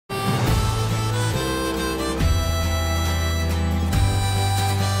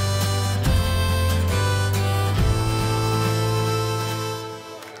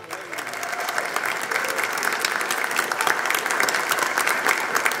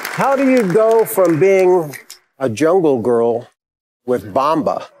How do you go from being a jungle girl with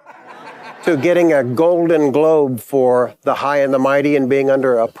Bamba to getting a Golden Globe for The High and the Mighty and being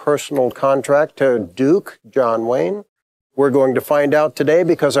under a personal contract to Duke John Wayne? We're going to find out today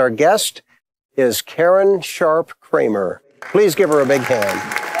because our guest is Karen Sharpe Kramer. Please give her a big hand.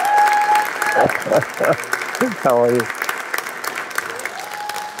 How are you?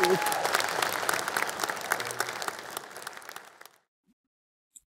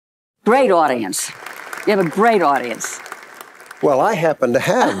 Great audience. You have a great audience. Well, I happen to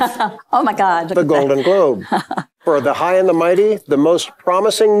have oh my God, the Golden Globe for The High and the Mighty, the Most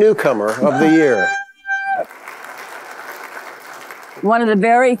Promising Newcomer of the Year. One of the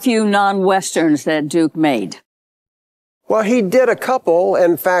very few non-Westerns that Duke made. Well, he did a couple.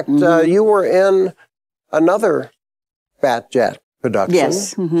 In fact, you were in another Batjac production.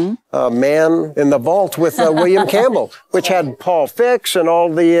 Yes. Man in the Vault with William Campbell, which had Paul Fix and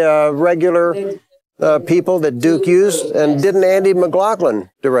all the regular people that Duke used. And didn't Andy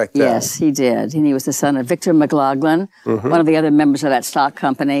McLaughlin direct that? Yes, he did. And he was the son of Victor McLaughlin, one of the other members of that stock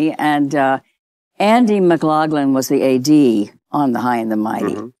company. And Andy McLaughlin was the AD on The High and the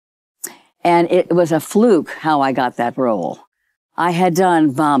Mighty. And it was a fluke how I got that role. I had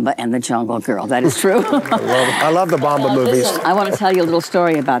done Bamba and the Jungle Girl. That is true. I love the Bamba movies. I want to tell you a little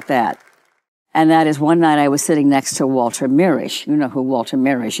story about that. And that is one night I was sitting next to Walter Mirisch. You know who Walter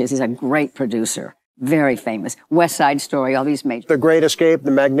Mirisch is. He's a great producer. Very famous. West Side Story, all these major. The Great Escape,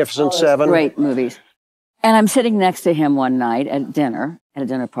 The Magnificent Seven. Great movies. And I'm sitting next to him one night at dinner, at a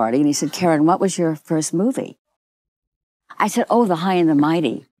dinner party, and he said, Karen, what was your first movie? I said, oh, The High and the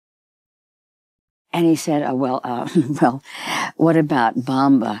Mighty. And he said, oh, well, what about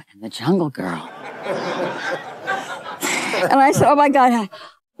Bamba and the Jungle Girl? And I said, oh my God.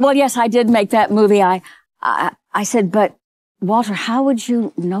 Well, yes, I did make that movie. I said, but Walter, how would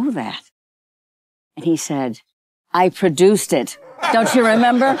you know that? And he said, I produced it. Don't you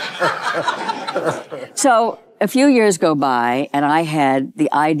remember? So a few years go by and I had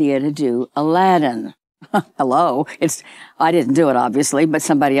the idea to do Aladdin. Hello. I didn't do it, obviously, but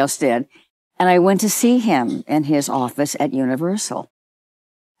somebody else did. And I went to see him in his office at Universal.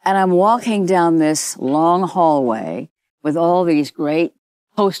 And I'm walking down this long hallway with all these great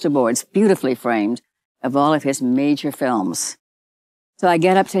poster boards, beautifully framed, of all of his major films. So I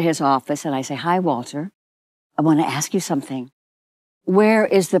get up to his office and I say, hi, Walter. I want to ask you something. Where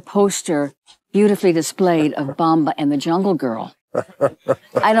is the poster beautifully displayed of Bamba and the Jungle Girl?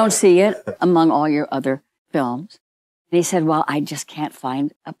 I don't see it among all your other films. And he said, well, I just can't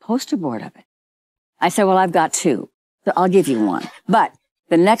find a poster board of it. I said, well, I've got two, so I'll give you one. But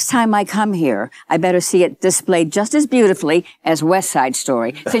the next time I come here, I better see it displayed just as beautifully as West Side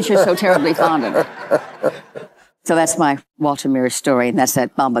Story, since you're so terribly fond of it. So that's my Walter Mirisch story, and that's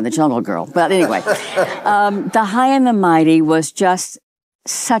that Bamba and the Jungle Girl. But anyway, The High and the Mighty was just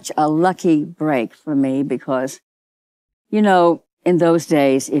such a lucky break for me because, you know, in those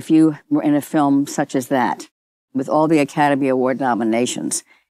days, if you were in a film such as that, with all the Academy Award nominations,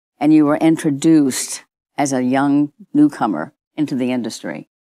 and you were introduced as a young newcomer into the industry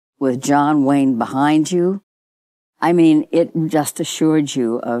with John Wayne behind you, I mean, it just assured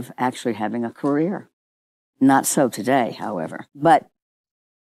you of actually having a career. Not so today, however. But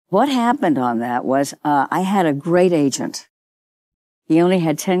what happened on that was I had a great agent. He only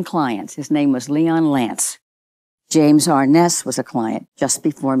had 10 clients. His name was Leon Lance. James Arness was a client just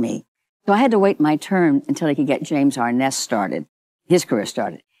before me. So I had to wait my turn until I could get James Arness started. His career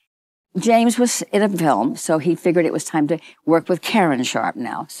started. James was in a film, so he figured it was time to work with Karen Sharpe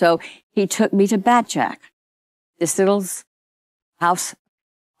now. So he took me to Batjac, this little house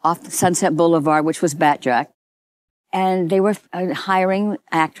off Sunset Boulevard, which was Batjac. And they were hiring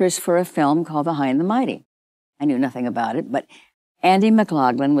actors for a film called The High and the Mighty. I knew nothing about it, but Andy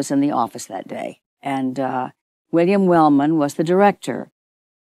McLaughlin was in the office that day. And William Wellman was the director.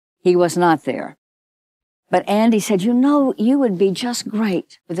 He was not there. But Andy said, you know, you would be just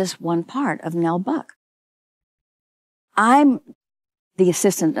great for this one part of Nell Buck. I'm the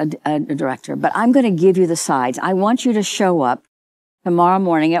assistant director, but I'm going to give you the sides. I want you to show up tomorrow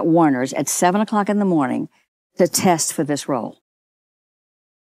morning at Warner's at 7 o'clock in the morning to test for this role.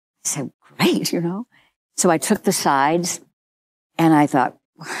 I said, great, you know. So I took the sides and I thought,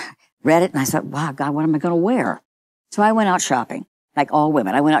 read it, and I thought, wow, God, what am I going to wear? So I went out shopping. Like all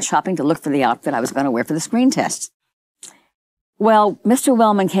women. I went out shopping to look for the outfit I was going to wear for the screen test. Well, Mr.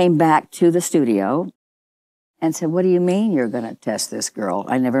 Wellman came back to the studio and said, what do you mean you're going to test this girl?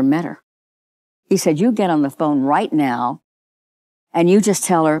 I never met her. He said, you get on the phone right now and you just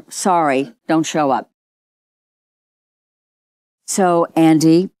tell her, sorry, don't show up. So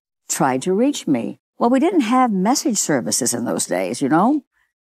Andy tried to reach me. Well, we didn't have message services in those days, you know?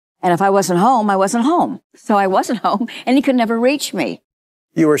 And if I wasn't home, I wasn't home. So I wasn't home, and he could never reach me.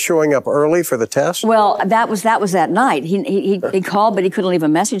 You were showing up early for the test? Well, that was that night. He called, but he couldn't leave a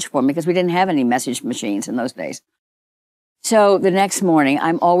message for me because we didn't have any message machines in those days. So the next morning,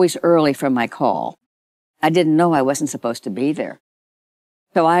 I'm always early for my call. I didn't know I wasn't supposed to be there.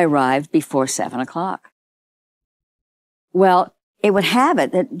 So I arrived before 7 o'clock. Well, it would have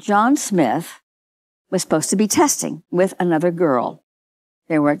it that John Smith was supposed to be testing with another girl.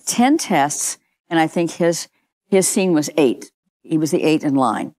 There were 10 tests, and I think his scene was 8. He was the 8 in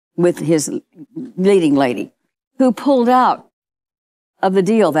line with his leading lady, who pulled out of the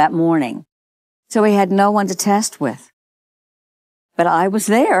deal that morning. So he had no one to test with. But I was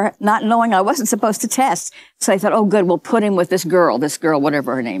there, not knowing I wasn't supposed to test. So I thought, oh, good, we'll put him with this girl,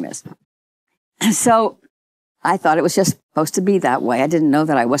 whatever her name is. So I thought it was just supposed to be that way. I didn't know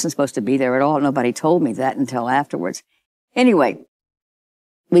that I wasn't supposed to be there at all. Nobody told me that until afterwards. Anyway,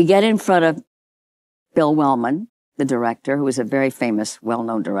 we get in front of Bill Wellman, the director, who was a very famous,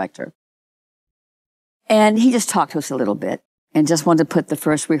 well-known director. And he just talked to us a little bit and just wanted to put the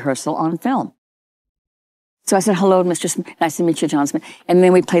first rehearsal on film. So I said, hello, Mr. Smith. Nice to meet you, John Smith. And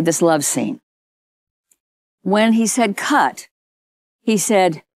then we played this love scene. When he said cut, he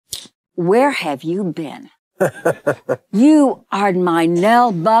said, where have you been? You are my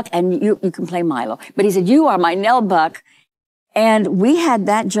Nell Buck, and you can play Milo. But he said, you are my Nell Buck. And we had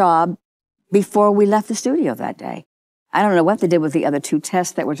that job before we left the studio that day. I don't know what they did with the other 2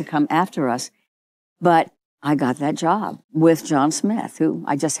 tests that were to come after us, but I got that job with John Smith, who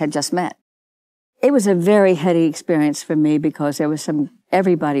I had just met. It was a very heady experience for me because there was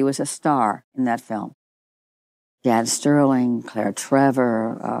everybody was a star in that film. Jan Sterling, Claire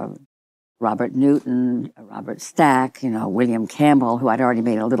Trevor, Robert Newton, Robert Stack, William Campbell, who I'd already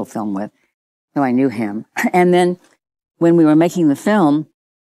made a little film with, so I knew him. And then when we were making the film,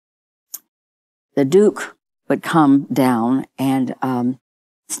 the Duke would come down and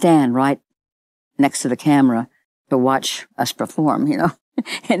stand right next to the camera to watch us perform,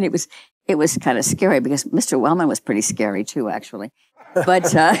 and it was kind of scary because Mr. Wellman was pretty scary too, actually.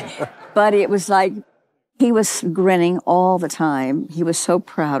 But it was like he was grinning all the time. He was so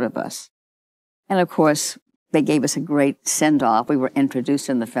proud of us. And of course, they gave us a great send-off. We were introduced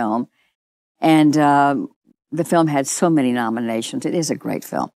in the film. And the film had so many nominations. It is a great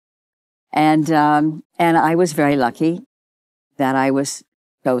film. And I was very lucky that I was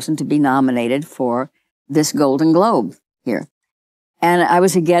chosen to be nominated for this Golden Globe here. And I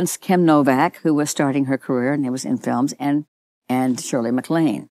was against Kim Novak, who was starting her career and it was in films, and Shirley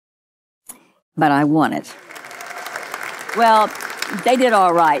MacLaine. But I won it. Well, they did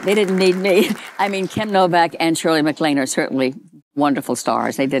all right. They didn't need me. I mean, Kim Novak and Shirley MacLaine are certainly wonderful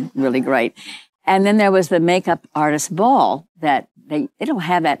stars. They did really great. And then there was the makeup artist ball that they don't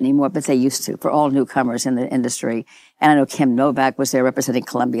have that anymore, but they used to, for all newcomers in the industry. And I know Kim Novak was there representing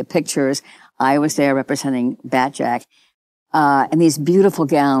Columbia Pictures. I was there representing Batjac. And these beautiful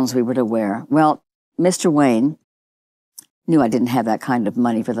gowns we were to wear. Well, Mr. Wayne knew I didn't have that kind of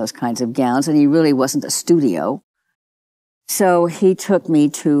money for those kinds of gowns, and he really wasn't a studio. So he took me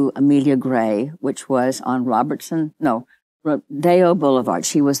to Amelia Gray, which was on Rodeo Boulevard.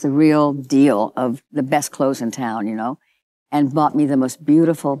 She was the real deal of the best clothes in town, and bought me the most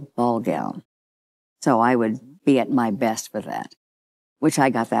beautiful ball gown. So I would be at my best for that, which I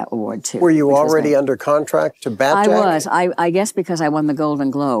got that award too. Were you already under contract to Batjac? I was. I guess because I won the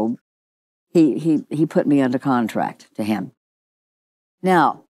Golden Globe, he put me under contract to him.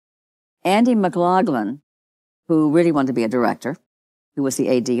 Now, Andy McLaughlin, who really wanted to be a director, who was the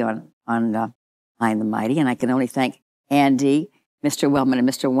AD on High and the Mighty, and I can only thank Andy, Mr. Wellman, and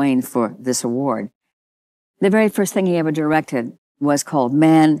Mr. Wayne for this award. The very first thing he ever directed was called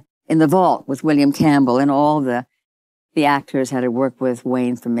Man in the Vault with William Campbell, and all the actors had to work with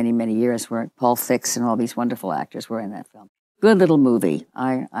Wayne for many, many years, where Paul Fix and all these wonderful actors were in that film. Good little movie.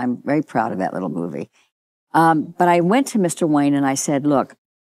 I'm very proud of that little movie. But I went to Mr. Wayne and I said, look,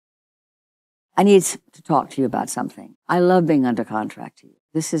 I need to talk to you about something. I love being under contract to you.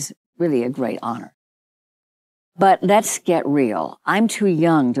 This is really a great honor. But let's get real. I'm too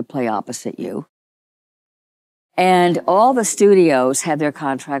young to play opposite you. And all the studios have their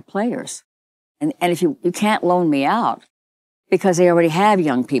contract players. And if you can't loan me out because they already have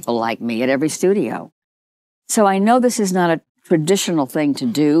young people like me at every studio. So I know this is not a traditional thing to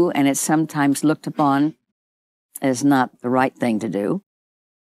do, and it's sometimes looked upon as not the right thing to do.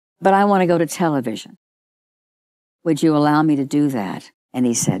 But I want to go to television. Would you allow me to do that? And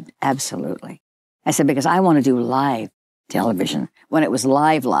he said, absolutely. I said, because I want to do live television, when it was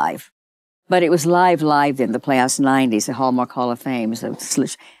live. But it was live in the Playhouse 90s, the Hallmark Hall of Fame.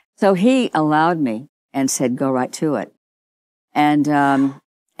 So he allowed me and said, go right to it. And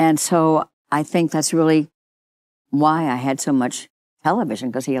so I think that's really why I had so much television,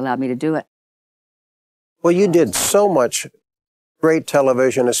 because he allowed me to do it. Well, you did so much great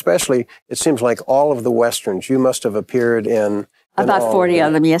television, especially, it seems like all of the Westerns you must have appeared in. About 40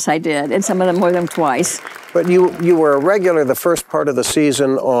 of them, yes, I did. And some of them more than twice. But you were a regular the first part of the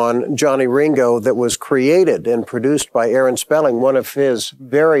season on Johnny Ringo that was created and produced by Aaron Spelling, one of his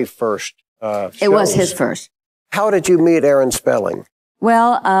very first shows. It was his first. How did you meet Aaron Spelling?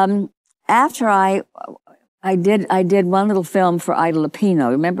 Well, after I did one little film for Ida Lupino.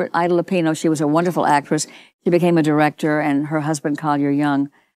 Remember Ida Lupino? She was a wonderful actress. She became a director, and her husband, Collier Young,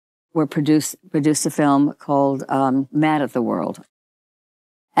 produced a film called Mad at the World.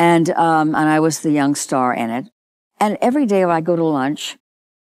 And I was the young star in it. And every day when I go to lunch,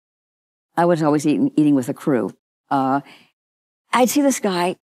 I was always eating with the crew. I'd see this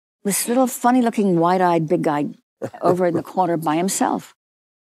guy, this little funny-looking, wide-eyed, big guy over in the corner by himself.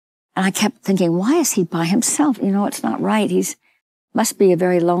 And I kept thinking, why is he by himself? You know, it's not right. Must be a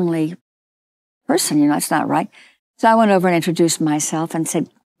very lonely person. You know, it's not right. So I went over and introduced myself and said,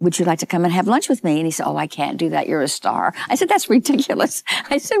 would you like to come and have lunch with me? And he said, oh, I can't do that. You're a star. I said, that's ridiculous.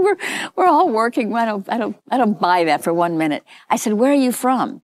 I said, we're all working. I don't buy that for 1 minute. I said, where are you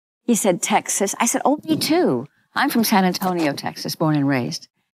from? He said, Texas. I said, oh, me too. I'm from San Antonio, Texas, born and raised.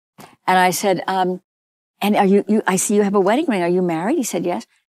 And I said, and are you, I see you have a wedding ring. Are you married? He said, yes.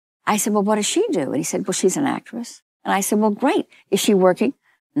 I said, well, what does she do? And he said, well, she's an actress. And I said, well, great. Is she working?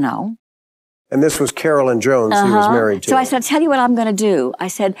 No. And this was Carolyn Jones he was married to. So I said, I'll tell you what I'm going to do. I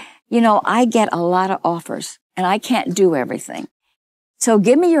said, you know, I get a lot of offers and I can't do everything. So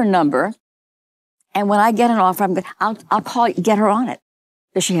give me your number. And when I get an offer, I'll call you, get her on it.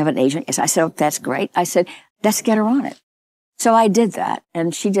 Does she have an agent? Yes. I said, oh, that's great. I said, let's get her on it. So I did that.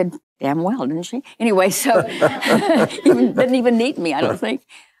 And she did damn well, didn't she? Anyway, so didn't even need me, I don't think.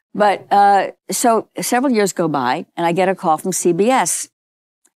 But so several years go by and I get a call from CBS.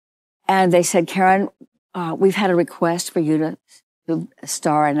 And they said, Karen, we've had a request for you to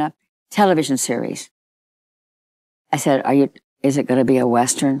star in a television series. I said, is it going to be a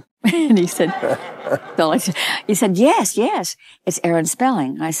Western? And he said, yes, it's Aaron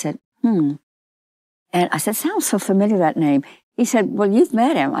Spelling. And I said, And I said, sounds so familiar, that name. He said, well, you've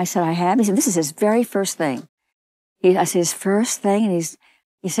met him. I said, I have. He said, this is his very first thing. I said, his first thing? And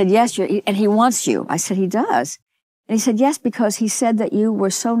he said, yes, and he wants you. I said, he does. And he said, yes, because he said that you were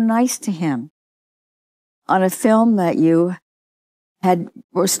so nice to him on a film that you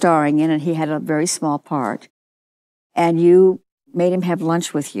were starring in, and he had a very small part. And you made him have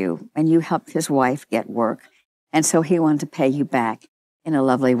lunch with you, and you helped his wife get work. And so he wanted to pay you back in a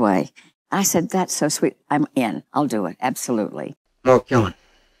lovely way. I said, that's so sweet. I'm in. I'll do it. Absolutely. No killing.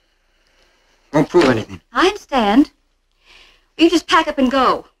 Won't prove anything. I understand. You just pack up and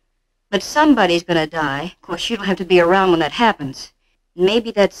go. But somebody's gonna die. Of course, you don't have to be around when that happens.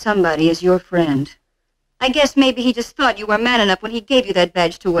 Maybe that somebody is your friend. I guess maybe he just thought you were man enough when he gave you that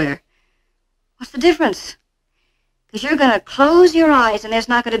badge to wear. What's the difference? Because you're gonna close your eyes and there's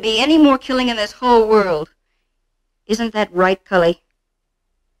not gonna be any more killing in this whole world. Isn't that right, Cully?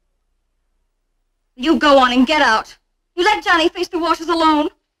 You go on and get out. You let Johnny face the washers alone.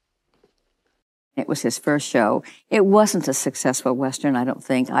 It was his first show. It wasn't a successful Western, I don't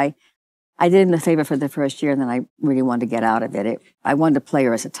think. I did him a favor for the first year, and then I really wanted to get out of it. I wanted to play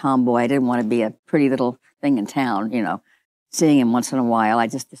her as a tomboy. I didn't want to be a pretty little thing in town, you know, seeing him once in a while.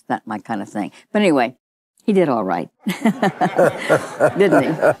 It's not my kind of thing. But anyway, he did all right. Didn't he?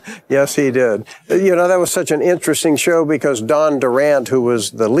 Yes, he did. You know, that was such an interesting show because Don Durant, who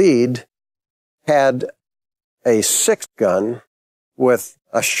was the lead, had a 6 gun with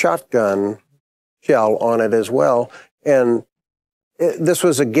a shotgun shell on it as well. And this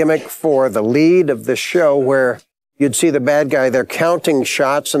was a gimmick for the lead of the show where you'd see the bad guy, they're counting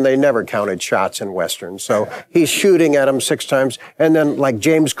shots, and they never counted shots in Westerns. So he's shooting at him 6 times, and then like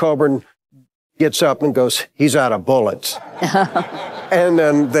James Coburn gets up and goes, he's out of bullets. And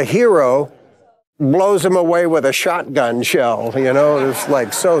then the hero blows him away with a shotgun shell. You know, it's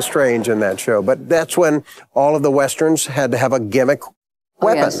like so strange in that show. But that's when all of the Westerns had to have a gimmick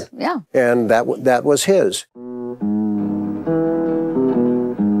weapon. Oh, yes. Yeah. And that was his.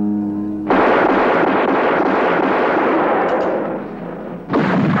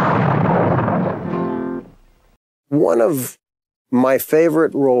 One of my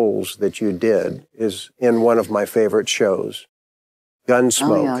favorite roles that you did is in one of my favorite shows,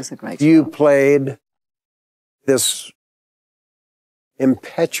 Gunsmoke. Oh, yeah, it was a great show. You played this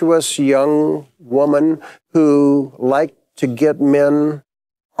impetuous young woman who liked to get men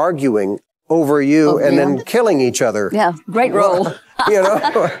arguing over you and then killing each other. Yeah, great role. You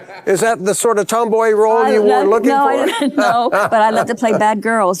know, is that the sort of tomboy role you were looking for? No, I didn't know, but I love to play bad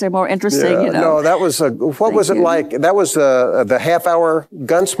girls. They're more interesting, you know. No, that was what was it like? That was the half-hour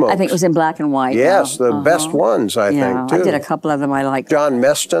Gunsmoke. I think it was in black and white. Yes, the best ones, I think, too. I did a couple of them I liked. John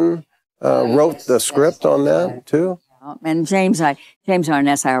Meston wrote the script on that, too. And James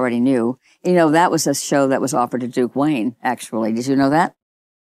Arness I already knew. You know, that was a show that was offered to Duke Wayne, actually. Did you know that?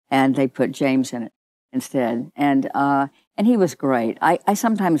 And they put James in it instead. And he was great. I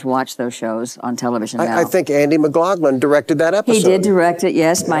sometimes watch those shows on television now. I think Andy McLaughlin directed that episode. He did direct it,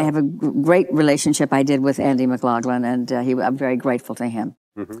 yes. I have a great relationship I did with Andy McLaughlin, and I'm very grateful to him.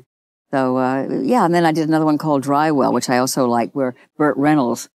 Mm-hmm. So, and then I did another one called Dry Well, which I also like, where Burt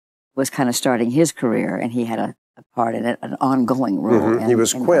Reynolds was kind of starting his career, and he had a part in it, an ongoing role. Mm-hmm. He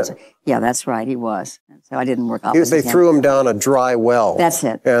was Quint. Yeah, that's right, he was. So I didn't work opposite They him. threw him down a dry well. That's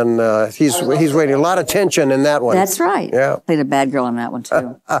it. And he's waiting a lot of tension in that one. That's right. Yeah. Played a bad girl in that one,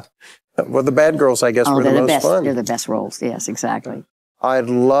 too. Well, the bad girls, I guess, were the most fun. They're the best roles, yes, exactly. I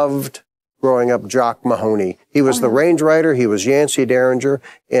loved growing up Jock Mahoney. He was the range rider. He was Yancey Derringer.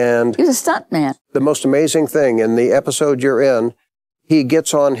 And he was a stuntman. The most amazing thing, in the episode you're in, he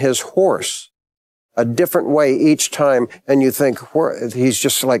gets on his horse a different way each time, and you think he's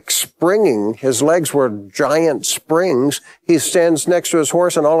just like springing. His legs were giant springs. He stands next to his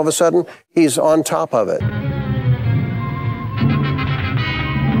horse, and all of a sudden, he's on top of it.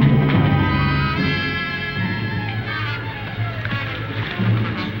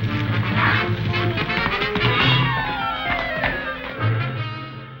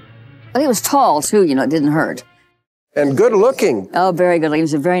 But he was tall, too, you know, it didn't hurt. And good looking. Oh, very good. He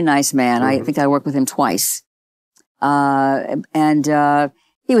was a very nice man. I think I worked with him twice. And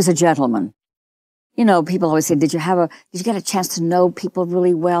he was a gentleman. You know, people always say, did you get a chance to know people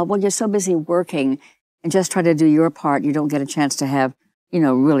really well? Well, you're so busy working and just try to do your part. You don't get a chance to have, you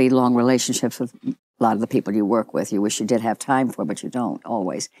know, really long relationships with a lot of the people you work with. You wish you did have time for, but you don't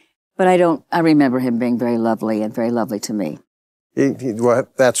always. But I remember him being very lovely and very lovely to me. Well,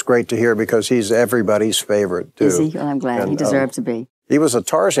 that's great to hear because he's everybody's favorite, too. Is he? Well, I'm glad. He deserved to be. He was a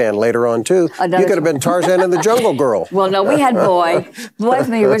Tarzan later on, too. You could have been Tarzan and the Jungle Girl. Well, no, we had Boy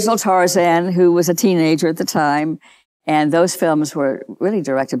from the original Tarzan, who was a teenager at the time. And those films were really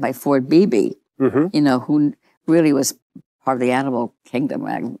directed by Ford Beebe, you know, who really was part of the animal kingdom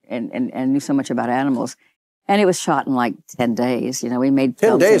and knew so much about animals. And it was shot in like 10 days. You know, we made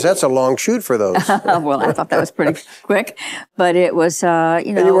 10 days, that's a long shoot for those. Well, I thought that was pretty quick. But it was, you know.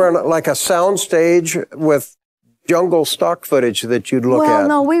 And you were on like a sound stage with jungle stock footage that you'd look at. Well,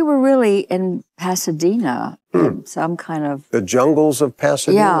 no, we were really in Pasadena, in some kind of. The jungles of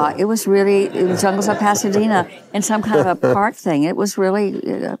Pasadena? Yeah, it was really in the jungles of Pasadena in some kind of a park thing. It was really,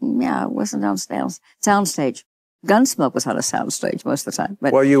 it wasn't on sound stage. Gunsmoke was on a soundstage most of the time.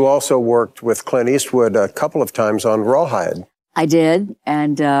 But well, you also worked with Clint Eastwood a couple of times on Rawhide. I did,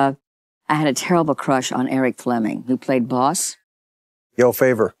 and I had a terrible crush on Eric Fleming, who played Boss. Yo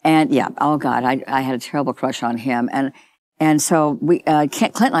Favor. And yeah, oh God, I had a terrible crush on him. And so Clint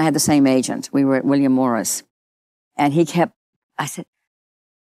and I had the same agent. We were at William Morris. And I said,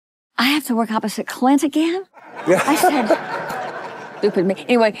 I have to work opposite Clint again? Yeah. I said, stupid me.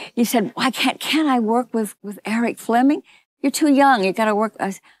 Anyway, he said, why can't I work with Eric Fleming? You're too young. You're going to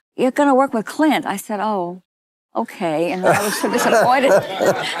work with Clint. I said, oh, okay. And I was so disappointed.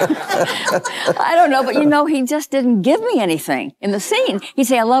 I don't know, but you know, he just didn't give me anything in the scene. He'd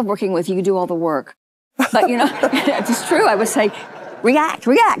say, I love working with you. You do all the work. But, you know, it's true. I would say, react,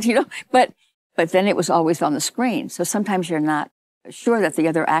 you know. But then it was always on the screen. So sometimes you're not sure that the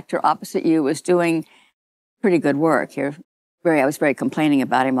other actor opposite you is doing pretty good work. I was very complaining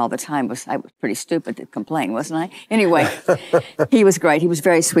about him all the time. I was pretty stupid to complain, wasn't I? Anyway, he was great. He was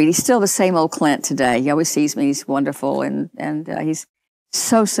very sweet. He's still the same old Clint today. He always sees me. He's wonderful, and he's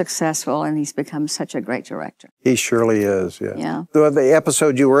so successful, and he's become such a great director. He surely is, yeah. Yeah. The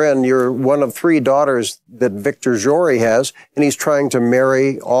episode you were in, you're one of 3 daughters that Victor Jory has, and he's trying to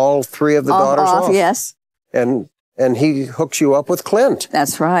marry all 3 of the daughters off. Yes. And he hooks you up with Clint.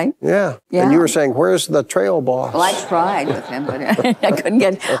 That's right. Yeah. And you were saying, where's the trail boss? Well, I tried with him, but I couldn't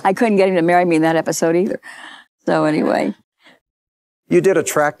get him to marry me in that episode either. So anyway. You did a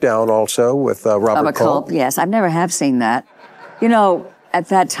track down also with Robert Culp. Yes, I've never have seen that. You know, at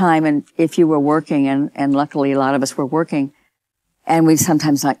that time, and if you were working, and luckily a lot of us were working, and we'd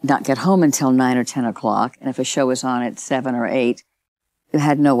sometimes not get home until 9 or 10 o'clock, and if a show was on at 7 or 8, you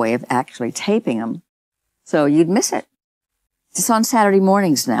had no way of actually taping them. So you'd miss it. It's on Saturday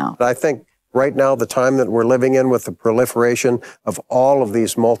mornings now. I think right now, the time that we're living in with the proliferation of all of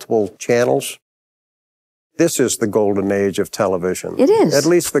these multiple channels, this is the golden age of television. It is. At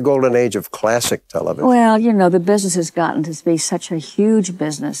least the golden age of classic television. Well, you know, the business has gotten to be such a huge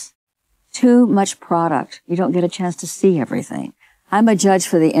business. Too much product. You don't get a chance to see everything. I'm a judge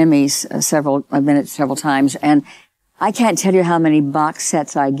for the Emmys I've been several times, and I can't tell you how many box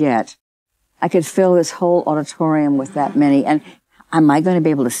sets I get. I could fill this whole auditorium with that many, and am I going to be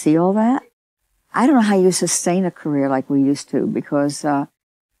able to see all that? I don't know how you sustain a career like we used to, because the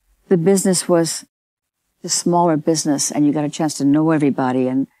business was the smaller business, and you got a chance to know everybody,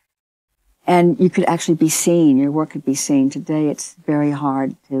 and you could actually be seen. Your work could be seen. Today, it's very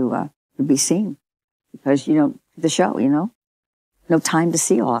hard to be seen because you don't do the show. You know, no time to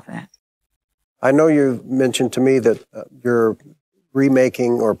see all of that. I know you mentioned to me that you're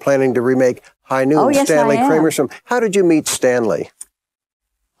remaking or planning to remake High Noon. Oh, yes, Stanley I am. Kramer. How did you meet Stanley?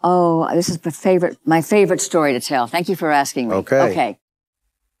 Oh, this is my favorite story to tell. Thank you for asking me. Okay.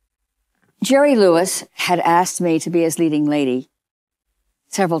 Jerry Lewis had asked me to be his leading lady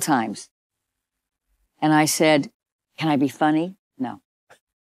several times. And I said, can I be funny? No.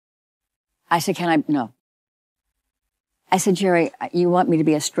 I said, no. I said, Jerry, you want me to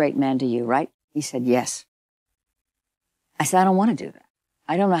be a straight man to you, right? He said, yes. I said, I don't want to do that.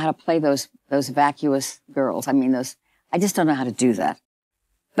 I don't know how to play those vacuous girls. I mean, I just don't know how to do that.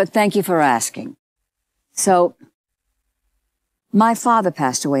 But thank you for asking. So, my father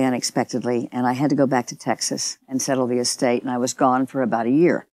passed away unexpectedly, and I had to go back to Texas and settle the estate, and I was gone for about a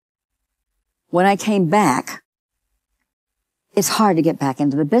year. When I came back, it's hard to get back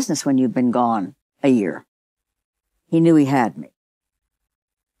into the business when you've been gone a year. He knew he had me.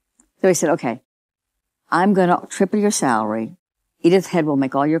 So he said, okay, I'm going to triple your salary. Edith Head will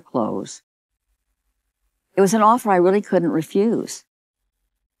make all your clothes. It was an offer I really couldn't refuse.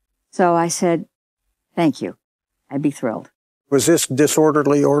 So I said, thank you. I'd be thrilled. Was this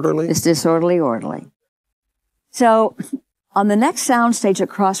Disorderly Orderly? It's Disorderly Orderly. So on the next soundstage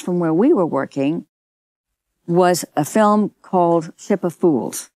across from where we were working was a film called Ship of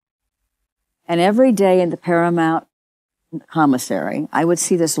Fools. And every day in the Paramount commissary, I would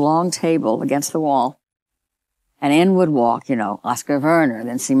see this long table against the wall. And in would walk, you know, Oscar Werner,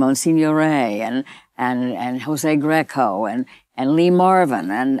 then Simone Signoret, and Jose Greco, and Lee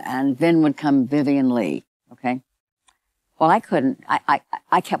Marvin, and then would come Vivian Lee, okay? Well, I couldn't.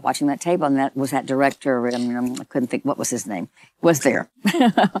 I kept watching that table, and that was that director. I couldn't think what was his name. Was there?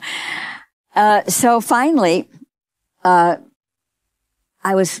 So finally, I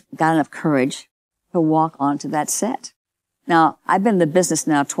got enough courage to walk onto that set. Now, I've been in the business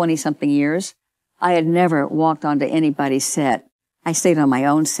now 20-something years. I had never walked onto anybody's set. I stayed on my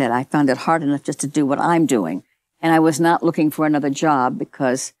own set. I found it hard enough just to do what I'm doing. And I was not looking for another job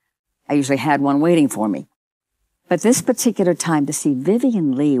because I usually had one waiting for me. But this particular time to see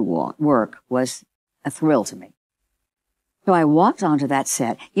Vivian Lee work was a thrill to me. So I walked onto that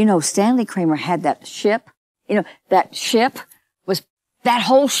set. You know, Stanley Kramer had that ship. You know, that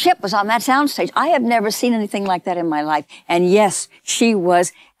whole ship was on that soundstage. I have never seen anything like that in my life. And yes, she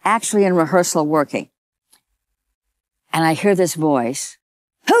was actually in rehearsal working. And I hear this voice,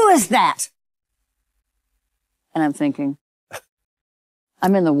 who is that? And I'm thinking,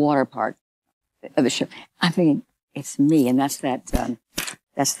 I'm in the water part of the ship. I'm thinking, it's me. And that's that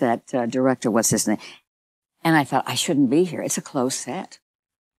director, what's his name? And I thought, I shouldn't be here. It's a closed set.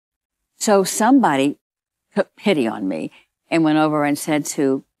 So somebody took pity on me and went over and said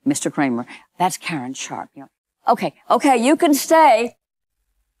to Mr. Kramer, that's Karen Sharpe. You know, okay, you can stay.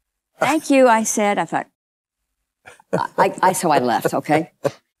 Thank you, I said. I thought, so I left, okay?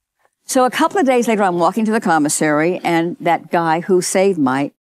 So a couple of days later, I'm walking to the commissary, and that guy who saved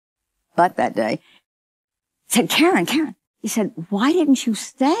my butt that day said, Karen, he said, why didn't you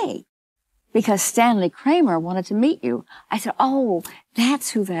stay? Because Stanley Kramer wanted to meet you. I said, oh,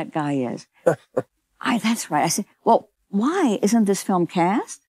 that's who that guy is. That's right. I said, well, why isn't this film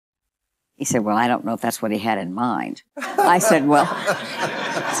cast? He said, well, I don't know if that's what he had in mind. I said, oh,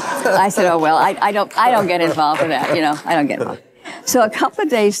 well, I don't get involved with that, you know, I don't get involved. So a couple of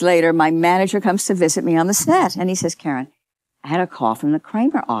days later, my manager comes to visit me on the set, and he says, Karen, I had a call from the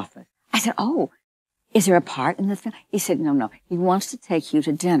Kramer office. I said, oh, is there a part in the film? He said, no, he wants to take you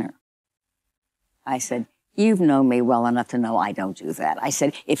to dinner. I said, you've known me well enough to know I don't do that. I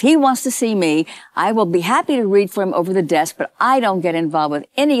said, if he wants to see me, I will be happy to read for him over the desk, but I don't get involved with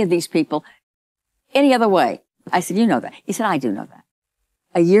any of these people any other way. I said, you know that. He said, I do know that.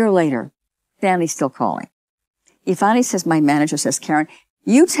 A year later, Stanley's still calling. He finally says, my manager says, Karen,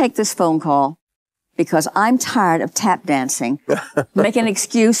 you take this phone call because I'm tired of tap dancing. Make an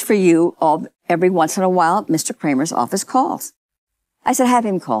excuse for you every once in a while. Mr. Kramer's office calls. I said, have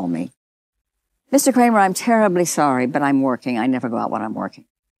him call me. Mr. Kramer, I'm terribly sorry, but I'm working. I never go out when I'm working.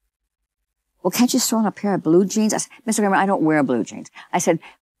 Well, can't you sew on a pair of blue jeans? I said, Mr. Kramer, I don't wear blue jeans. I said,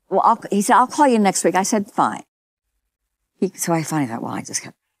 well, he said, I'll call you next week. I said, fine. So I finally thought, well, I just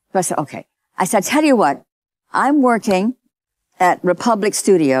kept. So I said, okay. I said, tell you what, I'm working at Republic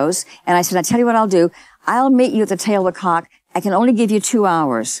Studios. And I said, I tell you what I'll do. I'll meet you at the tail of the cock. I can only give you 2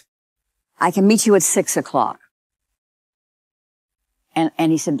 hours. I can meet you at 6 o'clock.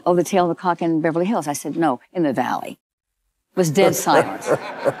 And he said, oh, the tail of the cock in Beverly Hills. I said, no, in the Valley. It was dead silence.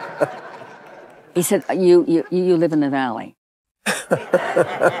 He said, you live in the Valley.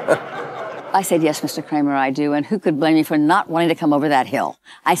 I said, yes, Mr. Kramer, I do. And who could blame me for not wanting to come over that hill?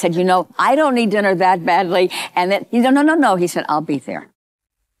 I said, you know, I don't need dinner that badly. And then, no. He said, I'll be there.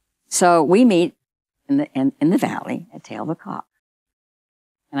 So we meet in the Valley at Tail of the Cock.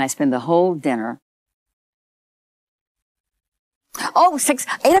 And I spend the whole dinner. Oh,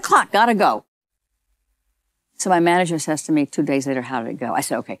 8 o'clock, gotta go. So my manager says to me 2 days later, how did it go? I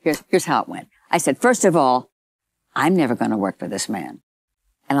said, okay, here's how it went. I said, first of all, I'm never going to work for this man.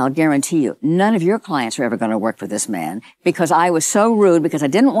 And I'll guarantee you, none of your clients are ever going to work for this man because I was so rude because I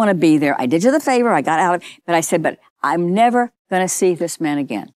didn't want to be there. I did you the favor. I got out of it. But I said, but I'm never going to see this man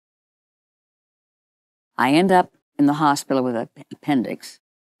again. I end up in the hospital with an appendix.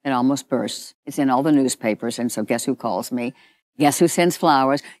 It almost bursts. It's in all the newspapers. And so guess who calls me? Guess who sends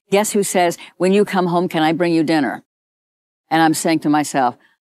flowers? Guess who says, when you come home, can I bring you dinner? And I'm saying to myself,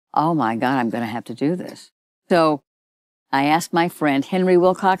 oh my God, I'm going to have to do this. So I asked my friend, Henry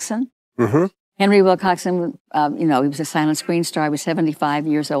Wilcoxon. Mm-hmm. Henry Wilcoxon, he was a silent screen star. He was 75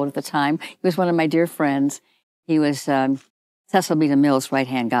 years old at the time. He was one of my dear friends. He was Cecil B. DeMille's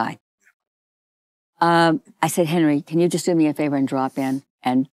right-hand guy. I said, Henry, can you just do me a favor and drop in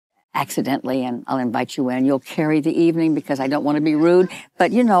and accidentally, and I'll invite you in. You'll carry the evening because I don't want to be rude.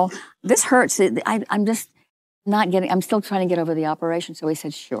 But, this hurts. I'm just I'm still trying to get over the operation. So he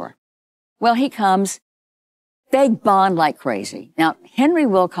said, sure. Well, he comes. They bond like crazy. Now, Henry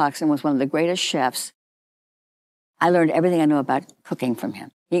Wilcoxon was one of the greatest chefs. I learned everything I know about cooking from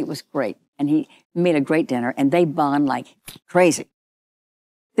him. He was great, and he made a great dinner, and they bond like crazy.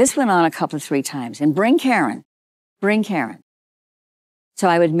 This went on 3 times. And bring Karen. So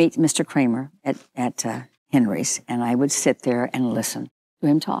I would meet Mr. Kramer at Henry's, and I would sit there and listen to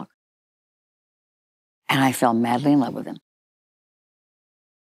him talk. And I fell madly in love with him.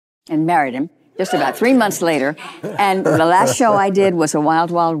 And married him just about 3 months later. And the last show I did was a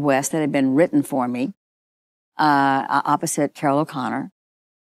Wild Wild West that had been written for me opposite Carol O'Connor.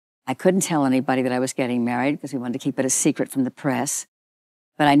 I couldn't tell anybody that I was getting married because we wanted to keep it a secret from the press.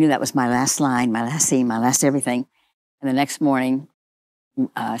 But I knew that was my last line, my last scene, my last everything. And the next morning,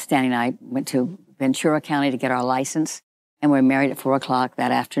 Stanley and I went to Ventura County to get our license, and we were married at 4 o'clock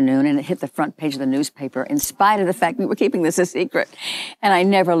that afternoon, and it hit the front page of the newspaper in spite of the fact we were keeping this a secret. And I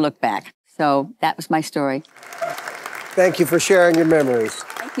never looked back. So that was my story. Thank you for sharing your memories.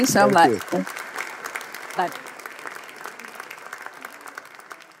 Thank you so much. But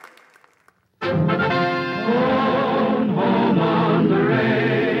home on the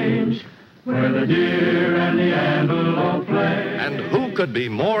range, where the deer and the antelope play. And who could be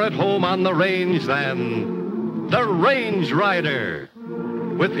more at home on the range than the Range Rider?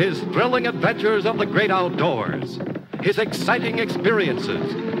 With his thrilling adventures of the great outdoors, his exciting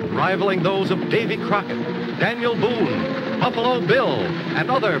experiences rivaling those of Davy Crockett, Daniel Boone, Buffalo Bill, and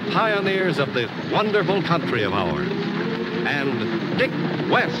other pioneers of this wonderful country of ours. And Dick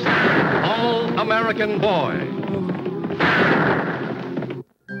West, All-American Boy.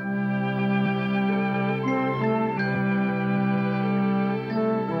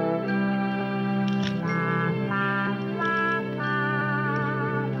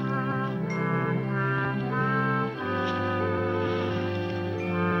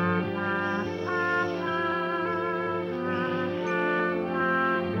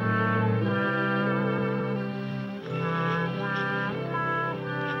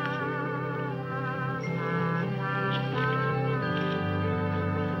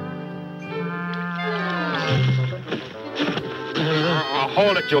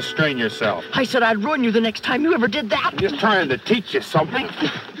 Hold it, you'll strain yourself. I said I'd ruin you the next time you ever did that. I'm just trying to teach you something.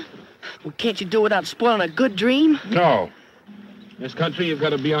 Well, can't you do it without spoiling a good dream? No. In this country, you've got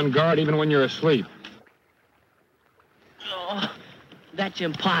to be on guard even when you're asleep. Oh, that's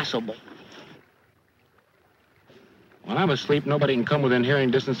impossible. When I'm asleep, nobody can come within hearing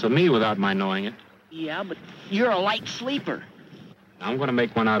distance of me without my knowing it. Yeah, but you're a light sleeper. I'm going to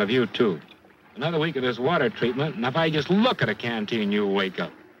make one out of you, too. Another week of this water treatment, and if I just look at a canteen, you'll wake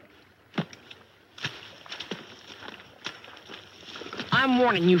up. I'm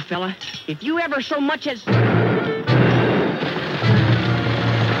warning you, fella. If you ever so much as...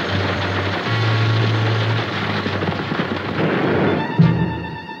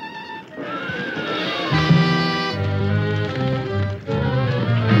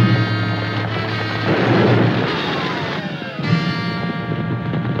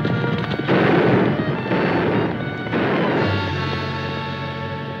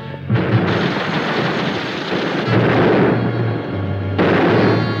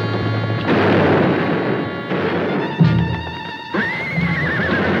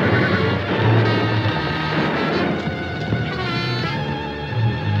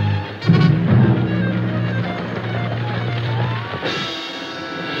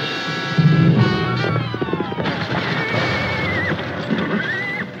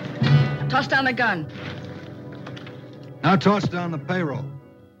 Toss down the gun. Now toss down the payroll.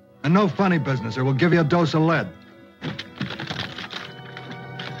 And no funny business, or we'll give you a dose of lead.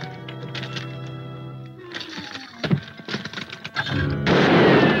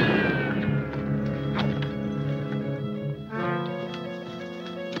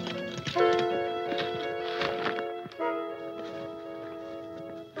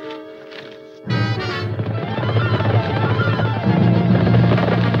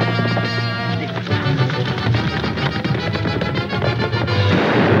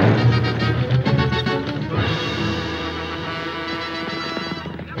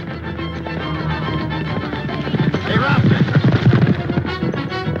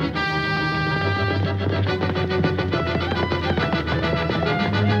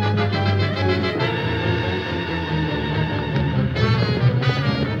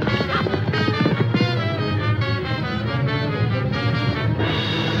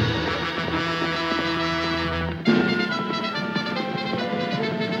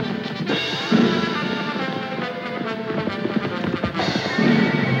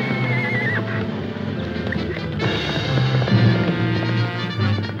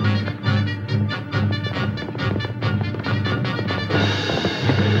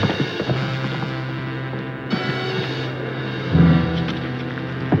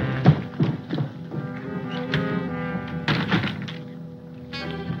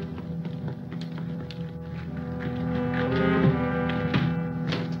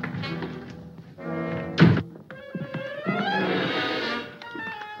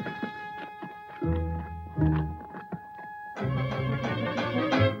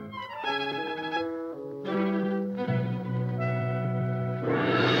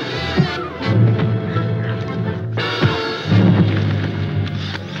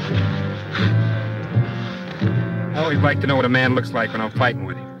 I always like to know what a man looks like when I'm fighting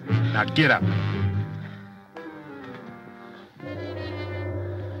with him. Now get up.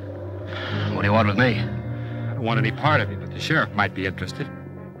 What do you want with me? I don't want any part of it, but the sheriff might be interested.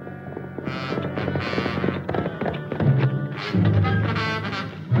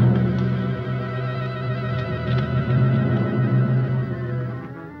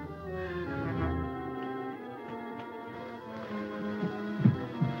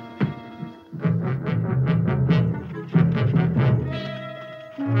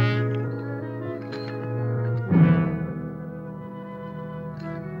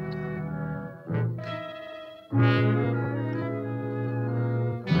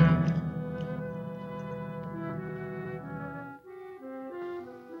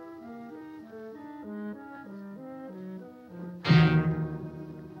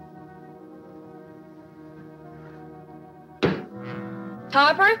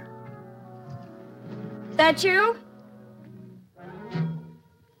 Harper? That you?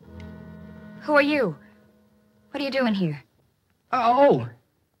 Who are you? What are you doing here? I'm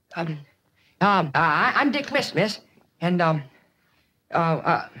Dick Miss, miss. And, a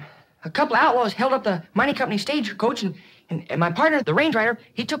couple of outlaws held up the mining company stagecoach, and my partner, the range rider,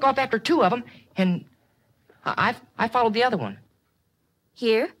 he took off after two of them, and I followed the other one.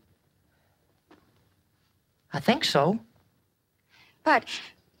 Here? I think so. But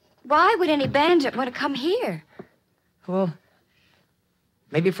why would any bandit want to come here? Well,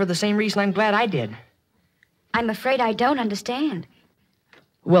 maybe for the same reason I'm glad I did. I'm afraid I don't understand.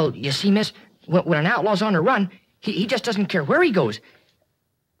 Well, you see, miss, when an outlaw's on the run, he just doesn't care where he goes.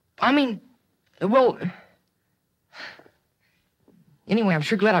 I mean, well... Anyway, I'm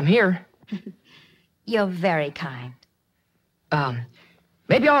sure glad I'm here. You're very kind.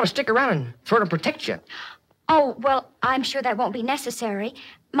 Maybe I ought to stick around and sort of protect you. Oh, well, I'm sure that won't be necessary.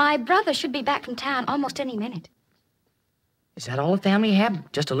 My brother should be back from town almost any minute. Is that all the family have?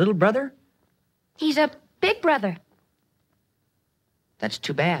 Just a little brother? He's a big brother. That's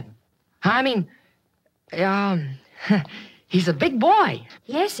too bad. I mean, he's a big boy.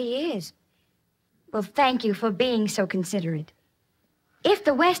 Yes, he is. Well, thank you for being so considerate. If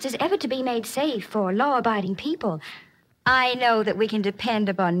the West is ever to be made safe for law-abiding people, I know that we can depend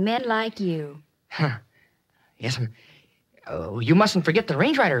upon men like you. Yes, you mustn't forget the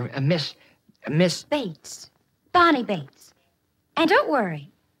range rider, Miss Bates. Bonnie Bates. And don't worry.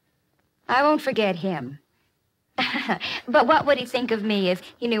 I won't forget him. But what would he think of me if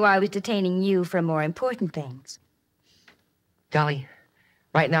he knew I was detaining you for more important things? Dolly,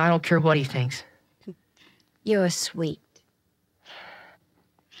 right now I don't care what he thinks. You're sweet.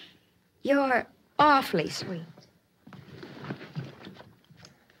 You're awfully sweet.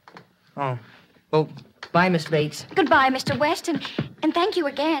 Oh, well, bye, Miss Bates. Goodbye, Mr. Weston, and thank you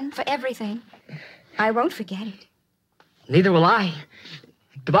again for everything. I won't forget it. Neither will I.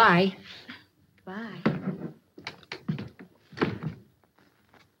 Goodbye. Bye.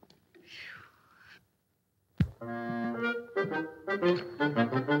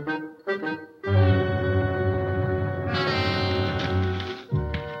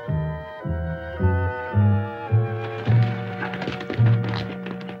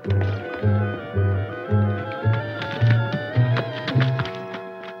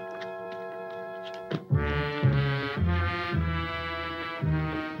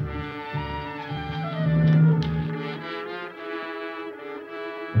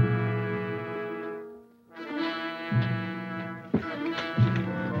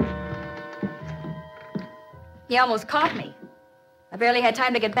 He almost caught me. I barely had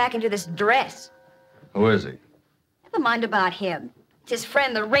time to get back into this dress. Who is he? Never mind about him. It's his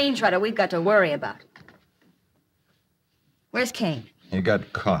friend, the range rider, we've got to worry about. Where's Kane? He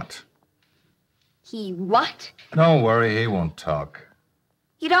got caught. He what? Don't worry, he won't talk.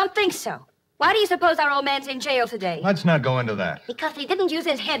 You don't think so? Why do you suppose our old man's in jail today? Let's not go into that. Because he didn't use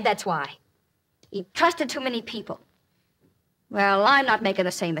his head, that's why. He trusted too many people. Well, I'm not making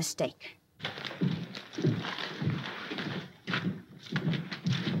the same mistake.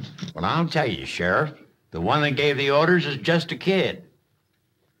 Well, I'll tell you, Sheriff. The one that gave the orders is just a kid.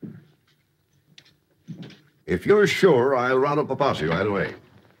 If you're sure, I'll round up a posse right away.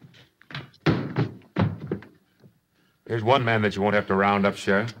 There's one man that you won't have to round up,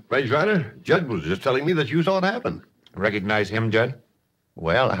 Sheriff. Range Rider, Judd was just telling me that you saw it happen. Recognize him, Judd?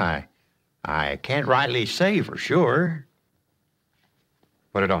 Well, I can't rightly say for sure.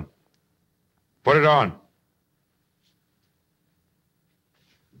 Put it on. Put it on.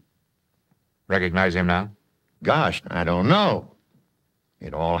 Recognize him now? Gosh, I don't know.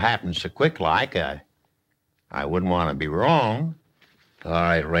 It all happened so quick like, I wouldn't want to be wrong. All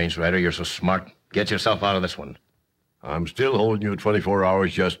right, Range Rider, you're so smart. Get yourself out of this one. I'm still holding you 24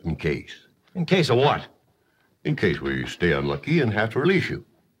 hours just in case. In case of what? In case we stay unlucky and have to release you.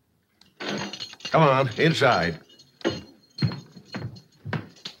 Come on, inside.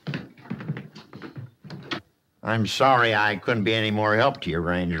 I'm sorry I couldn't be any more help to you,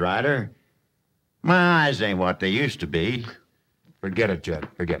 Range Rider. My eyes ain't what they used to be. Forget it, Judd.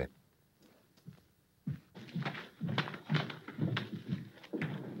 Forget it.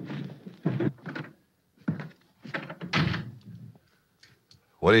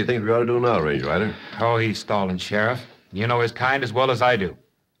 What do you think we ought to do now, Range Rider? Oh, he's stalling, Sheriff. You know his kind as well as I do.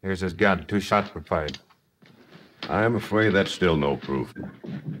 Here's his gun. 2 shots were fired. I'm afraid that's still no proof.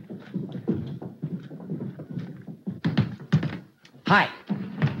 Hi.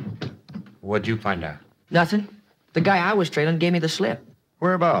 What'd you find out? Nothing. The guy I was trailing gave me the slip.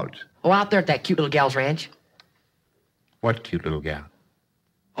 Whereabouts? Oh, out there at that cute little gal's ranch. What cute little gal?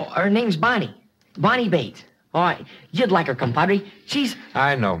 Oh, her name's Bonnie. Bonnie Bates. Oh, you'd like her, compadre. She's...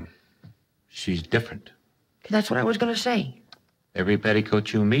 I know. She's different. That's what I was going to say. Every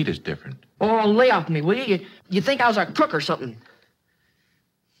petticoat you meet is different. Oh, lay off me, will you? You think I was a crook or something.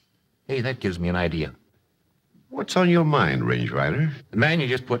 Hey, that gives me an idea. What's on your mind, Range Rider? The man you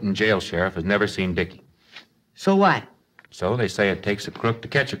just put in jail, Sheriff, has never seen Dickie. So what? So they say it takes a crook to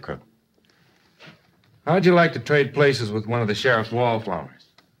catch a crook. How'd you like to trade places with one of the sheriff's wallflowers?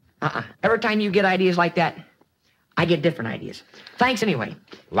 Every time you get ideas like that, I get different ideas. Thanks anyway.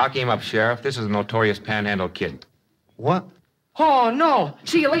 Lock him up, Sheriff. This is a notorious panhandle kid. What? Oh, no.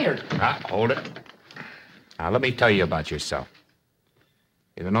 See you later. Hold it. Now, let me tell you about yourself.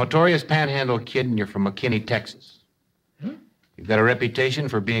 You're a notorious panhandle kid, and you're from McKinney, Texas. You've got a reputation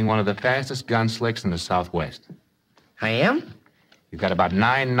for being one of the fastest gun slicks in the Southwest. I am? You've got about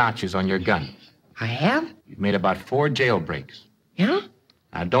 9 notches on your gun. I have? You've made about 4 jailbreaks. Yeah?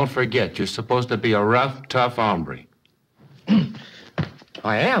 Now, don't forget, you're supposed to be a rough, tough hombre.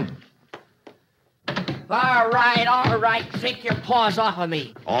 I am. All right. Take your paws off of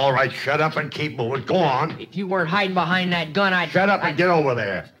me. All right, shut up and keep moving. Go on. If you weren't hiding behind that gun, I'd... Shut up and get over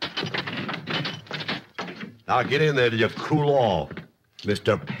there. Now get in there to just cool off,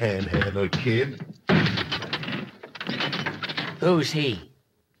 Mr. Panhandle Kid. Who's he?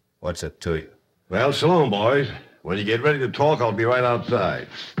 What's it to you? Well, so long, boys. When you get ready to talk, I'll be right outside.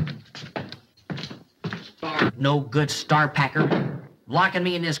 No good star packer. Locking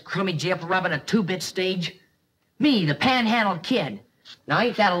me in this crummy jail for robbing a 2-bit stage. Me, the Panhandle Kid. Now,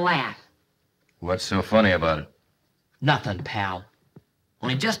 ain't that a laugh? What's so funny about it? Nothing, pal.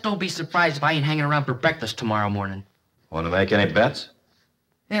 Only just don't be surprised if I ain't hanging around for breakfast tomorrow morning. Want to make any bets?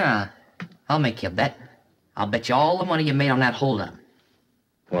 Yeah, I'll make you a bet. I'll bet you all the money you made on that holdup.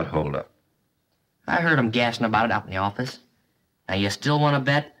 What holdup? I heard him gassing about it out in the office. Now, you still want to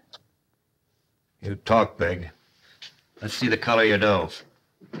bet? You talk big. Let's see the color of your dough.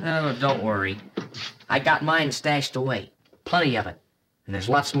 Oh, don't worry. I got mine stashed away. Plenty of it. And there's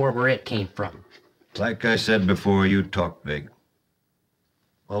lots more where it came from. Like I said before, you talk big.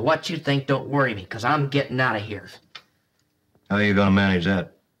 Well, what you think don't worry me, because I'm getting out of here. How are you going to manage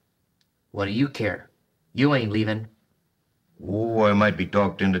that? What do you care? You ain't leaving. Oh, I might be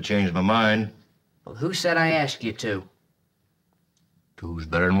talked into changing my mind. Well, who said I asked you to? Two's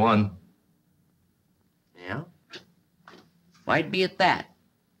better than one. Yeah? Might be at that.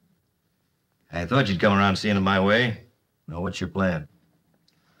 I thought you'd come around seeing it my way. Now, what's your plan?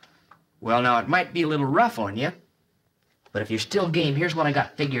 Well, now, it might be a little rough on you. But if you're still game, here's what I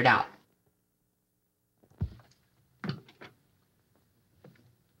got figured out.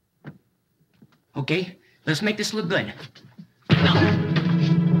 Okay, let's make this look good.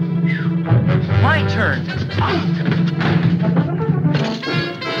 My turn.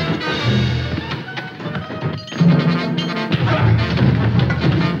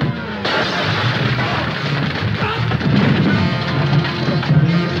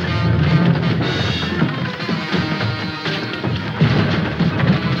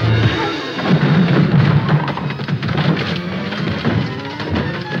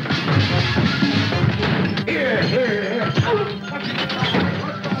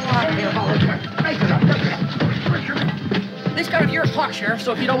 This gun of yours talks, Sheriff,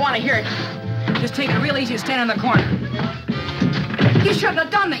 so if you don't want to hear it, just take it real easy and stand in the corner. You shouldn't have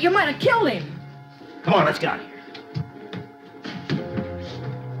done that. You might have killed him. Come on, let's get out of here.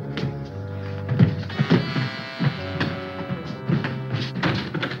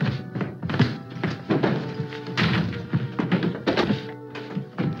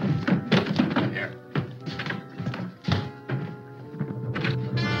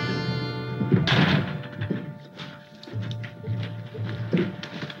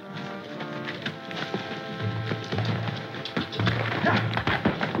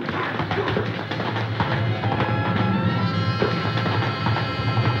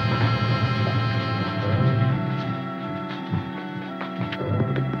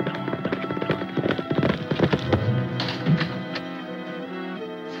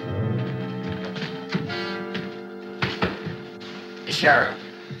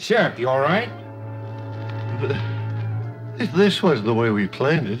 Sheriff, you all right? This was the way we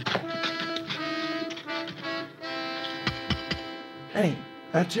planned it. Hey,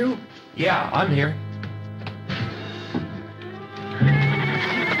 that's you? Yeah, I'm here.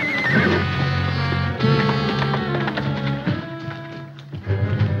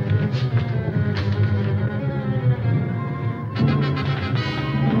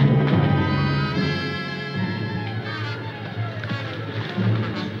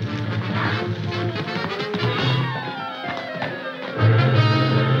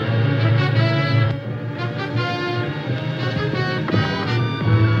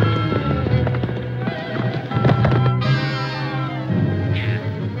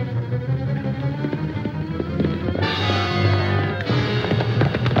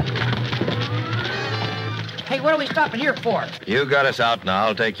 What are we stopping here for? You got us out now.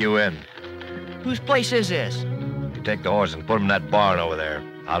 I'll take you in. Whose place is this? You take the horse and put him in that barn over there.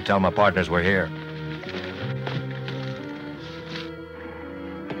 I'll tell my partners we're here.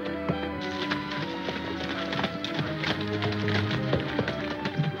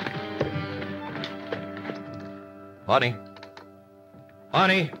 Honey?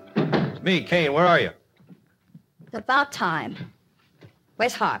 Honey? It's me, Kane. Where are you? It's about time.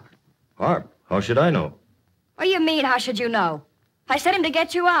 Where's Harp? Harp? How should I know? What do you mean, how should you know? I sent him to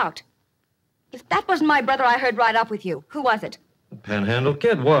get you out. If that wasn't my brother, I heard right up with you. Who was it? The Panhandle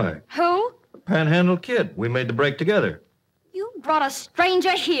Kid. Why? Who? The Panhandle Kid. We made the break together. You brought a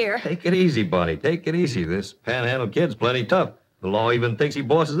stranger here. Take it easy, Bonnie. Take it easy. This Panhandle Kid's plenty tough. The law even thinks he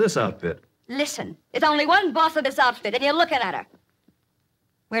bosses this outfit. Listen, there's only one boss of this outfit, and you're looking at her.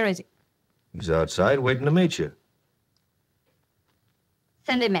 Where is he? He's outside waiting to meet you.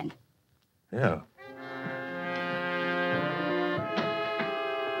 Send him in. Yeah.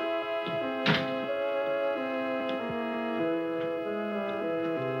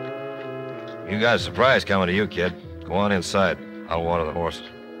 You got a surprise coming to you, kid. Go on inside. I'll water the horses.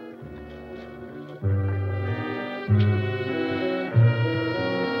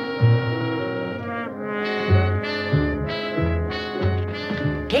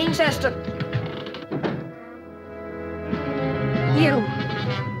 Kane Chester. You.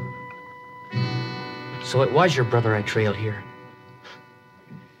 So it was your brother I trailed here.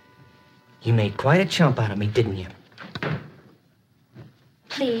 You made quite a chump out of me, didn't you?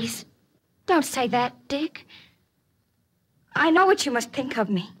 Please, don't say that, Dick. I know what you must think of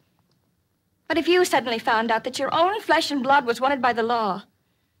me. But if you suddenly found out that your own flesh and blood was wanted by the law,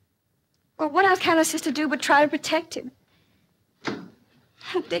 well, what else can a sister do but try to protect him?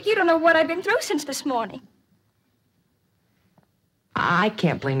 Dick, you don't know what I've been through since this morning. I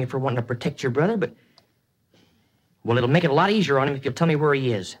can't blame you for wanting to protect your brother, but... Well, it'll make it a lot easier on him if you'll tell me where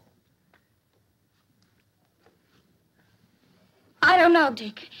he is. I don't know,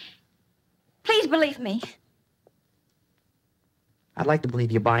 Dick. Please believe me. I'd like to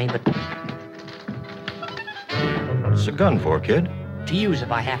believe you, Bonnie, but... What's the gun for, kid? To use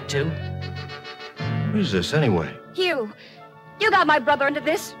if I have to. Who's this, anyway? You got my brother into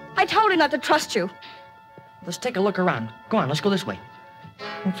this. I told him not to trust you. Let's take a look around. Go on, let's go this way.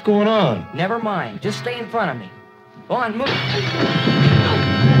 What's going on? Never mind. Just stay in front of me. Go on, move.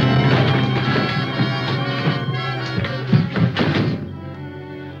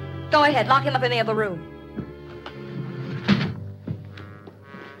 Go ahead, lock him up in the other room.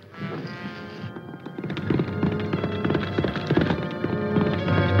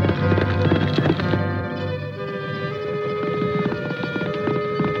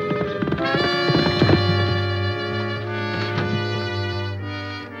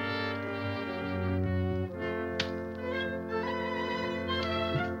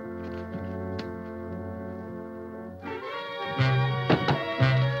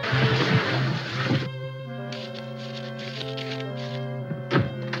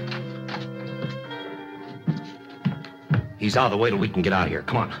 He's out of the way till we can get out of here.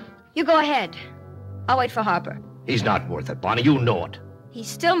 Come on. You go ahead. I'll wait for Harper. He's not worth it, Bonnie. You know it. He's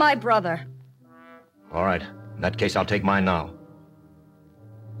still my brother. All right. In that case, I'll take mine now.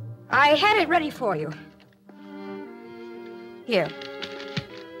 I had it ready for you. Here,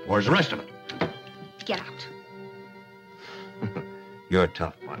 Where's the rest of it? get out. You're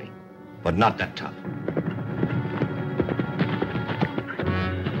tough, Bonnie. But not that tough.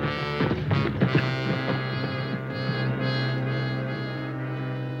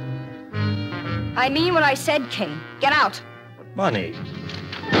 I mean what I said, Kane. Get out. Bonnie.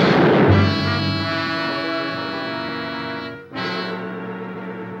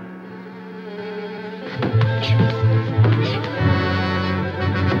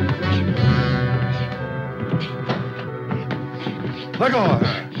 Let go of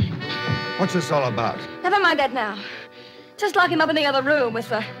her. What's this all about? Never mind that now. Just lock him up in the other room with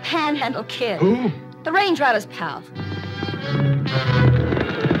the panhandle kid. Who? The range rider's pal.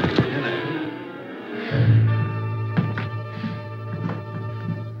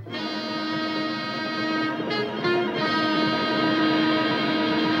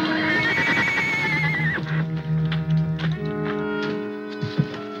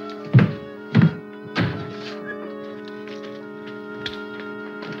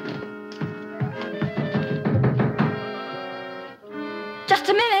 Just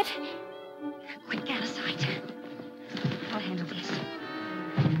a minute. Quick, get out of sight. I'll handle this.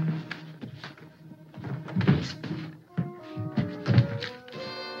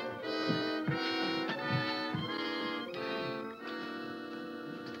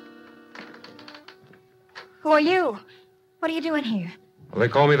 Who are you? What are you doing here? Well, they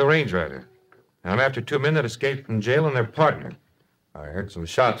call me the Range Rider. I'm after two men that escaped from jail and their partner. I heard some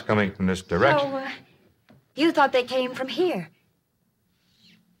shots coming from this direction. So, you thought they came from here.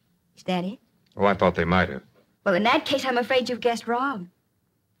 Is that it? Oh, I thought they might have. Well, in that case, I'm afraid you've guessed wrong.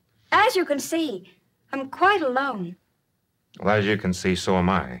 As you can see, I'm quite alone. Well, as you can see, so am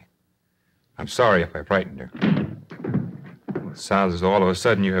I. I'm sorry if I frightened her. It sounds as though all of a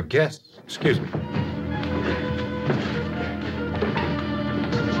sudden you have guests. Excuse me.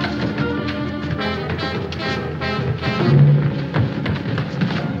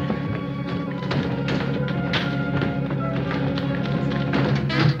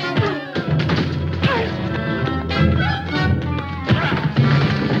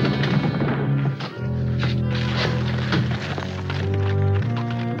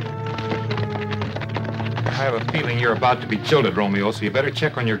 I have a feeling you're about to be jilted, Romeo, so you better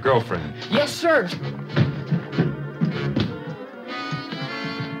check on your girlfriend. Yes, sir.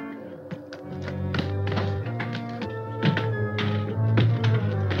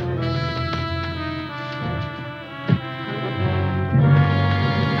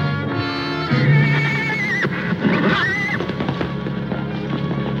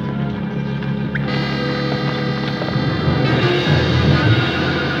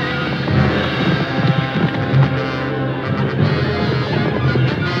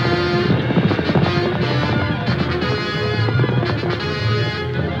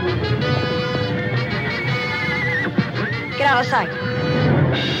 Get out of sight.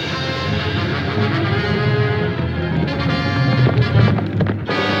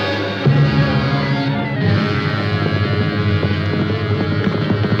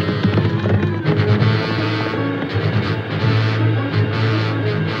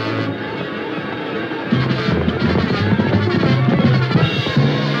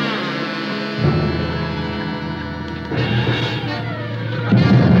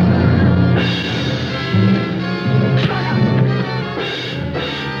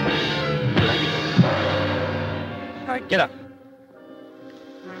 Get up.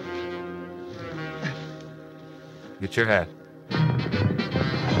 Get your hat.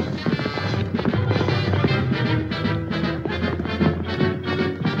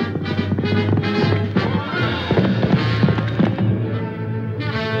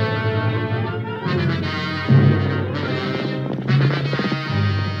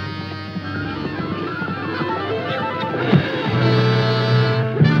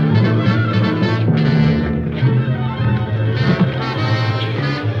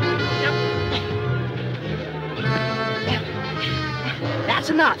 That's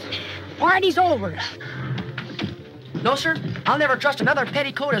enough. Party's over. No, sir. I'll never trust another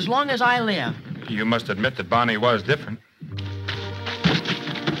petticoat as long as I live. You must admit that Bonnie was different.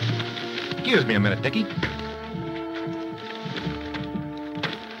 Excuse me a minute, Dickie.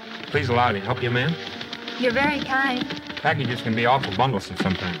 Please allow me to help you, ma'am. You're very kind. Packages can be awful bundlesome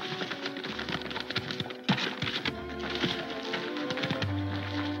sometimes.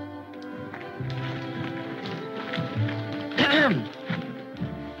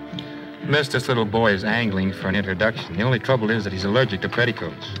 Miss, this little boy is angling for an introduction. The only trouble is that he's allergic to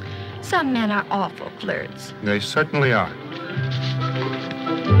petticoats. Some men are awful flirts. They certainly are.